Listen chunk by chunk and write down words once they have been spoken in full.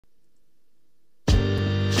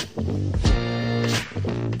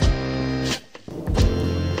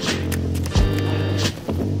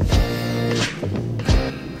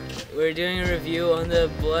We're doing a review on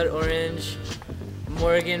the Blood Orange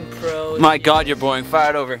Morgan Pro. My God, you're boring.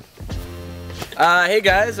 Fire it over. Hey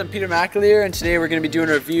guys, I'm Peter McAleer, and today we're going to be doing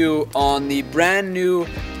a review on the brand new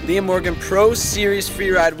Liam Morgan Pro Series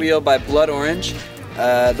freeride wheel by Blood Orange.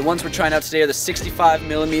 The ones we're trying out today are the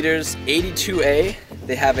 65mm 82A.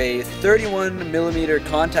 They have a 31mm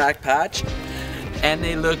contact patch, and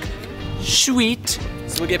they look sweet.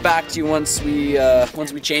 So we'll get back to you once we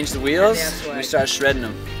change the wheels and we start shredding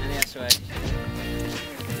them.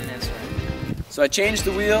 So I changed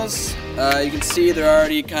the wheels. You can see they're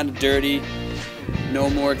already kind of dirty. No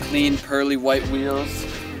more clean, pearly white wheels.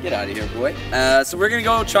 Get out of here, boy. So we're gonna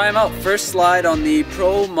go try them out. First slide on the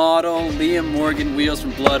Pro Model Liam Morgan wheels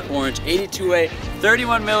from Blood Orange 82A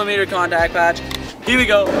 31mm contact patch. Here we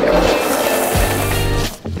go.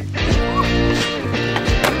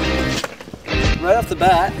 Right off the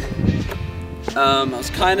bat, I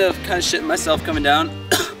was kind of shitting myself coming down.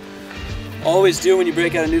 Always do when you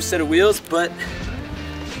break out a new set of wheels, but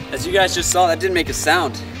as you guys just saw, that didn't make a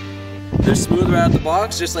sound. They're smooth right out the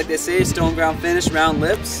box, just like they say, stone ground finish, round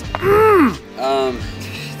lips.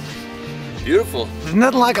 Beautiful. There's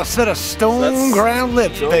nothing like a set of stone ground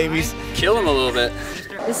lips, babies. Kill them a little bit.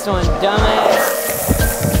 This one, dumbass.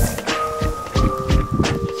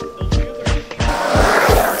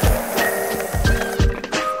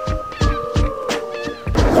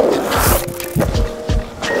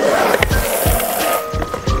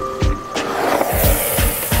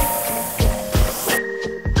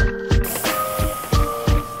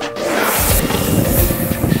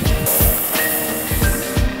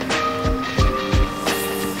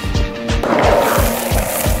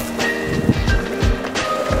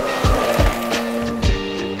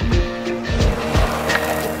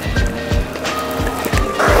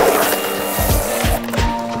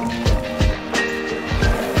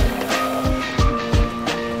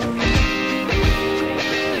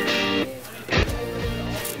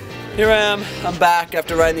 Here I am, I'm back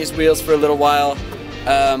after riding these wheels for a little while.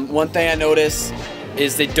 One thing I notice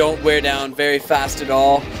is they don't wear down very fast at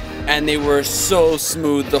all, and they were so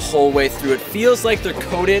smooth the whole way through. It feels like they're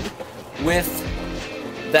coated with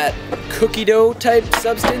that cookie dough type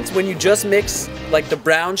substance. When you just mix like the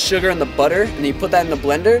brown sugar and the butter and you put that in the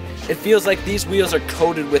blender, it feels like these wheels are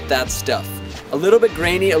coated with that stuff. A little bit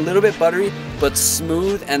grainy, a little bit buttery, but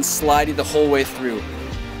smooth and slidey the whole way through.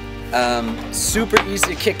 Super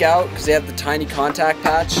easy to kick out because they have the tiny contact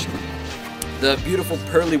patch. The beautiful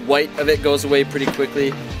pearly white of it goes away pretty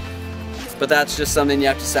quickly, but that's just something you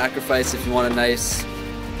have to sacrifice if you want a nice,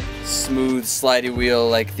 smooth, slidey wheel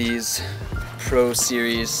like these Pro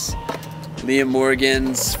Series Liam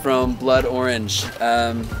Morgans from Blood Orange.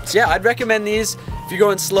 So yeah, I'd recommend these if you're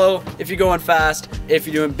going slow, if you're going fast, if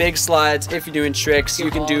you're doing big slides, if you're doing tricks. You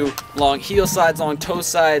can do long heel slides, long toe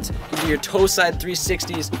sides, you can do your toe side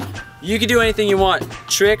 360s. You can do anything you want.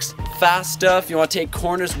 Tricks, fast stuff, you want to take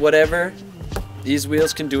corners, whatever. These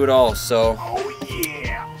wheels can do it all, so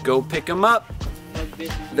go pick them up.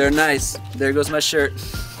 They're nice. There goes my shirt.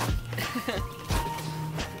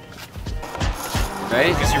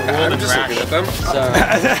 Right? I'm just looking at them.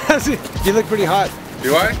 So. You look pretty hot.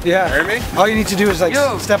 Do I? Yeah. Hear me? All you need to do is like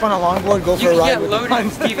step on a longboard, go for a ride with loaded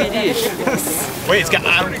DVD. Wait, it's got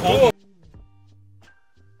Adam Cole